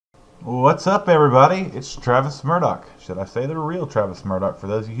What's up, everybody? It's Travis Murdoch. Should I say the real Travis Murdoch for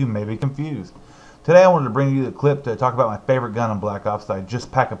those of you who may be confused. Today I wanted to bring you the clip to talk about my favorite gun in Black Ops. I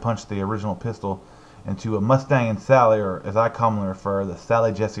just pack-a-punched the original pistol into a Mustang Sally, or as I commonly refer, the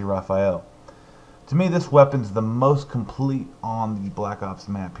Sally Jessie Rafel. To me, this weapon's the most complete on the Black Ops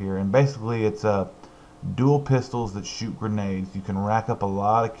map here, and basically it's dual pistols that shoot grenades. You can rack up a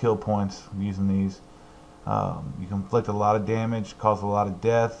lot of kill points using these. You can inflict a lot of damage, cause a lot of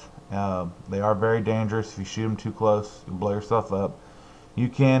death. They are very dangerous. If you shoot them too close, you'll blow yourself up. You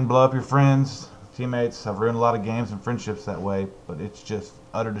can blow up your friends, teammates. I've ruined a lot of games and friendships that way, but it's just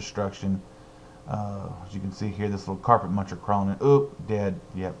utter destruction. As you can see here, this little carpet muncher crawling in. Oop, dead.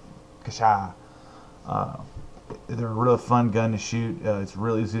 Yep. Kasha. They're a real fun gun to shoot. It's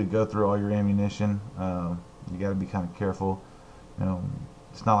really easy to go through all your ammunition. You got to be kind of careful. You know,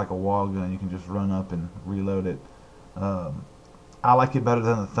 it's not like a wall gun. You can just run up and reload it. I like it better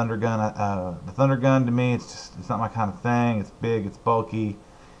than the Thunder gun. The Thunder gun, to me, it's not my kind of thing. It's big, it's bulky.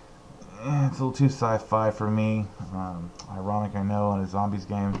 It's a little too sci-fi for me. Ironic, I know, in a zombies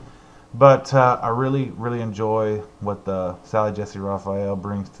game. But I really enjoy what the Sally Jessie Raphael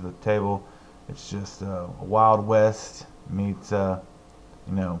brings to the table. It's just a Wild West meets,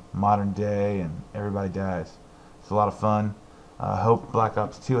 modern day, and everybody dies. It's a lot of fun. I hope Black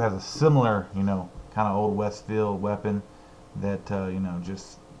Ops 2 has a similar, kind of Old West feel weapon that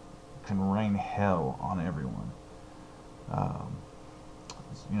just can rain hell on everyone.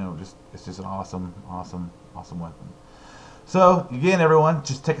 It's just an awesome weapon. So again, everyone,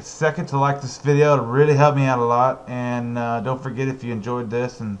 just take a second to like this video. It'll really help me out a lot. And don't forget, if you enjoyed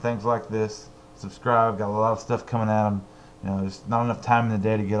this and things like this, subscribe. Got a lot of stuff coming out. There's not enough time in the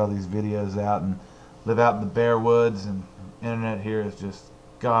day to get all these videos out, and live out in the bare woods, and internet here is just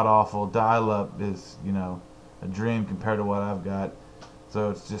god awful. Dial-up is a dream compared to what I've got.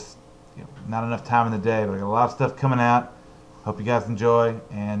 So it's just not enough time in the day, but I got a lot of stuff coming out. Hope you guys enjoy,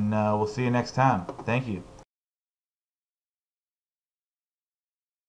 and we'll see you next time. Thank you.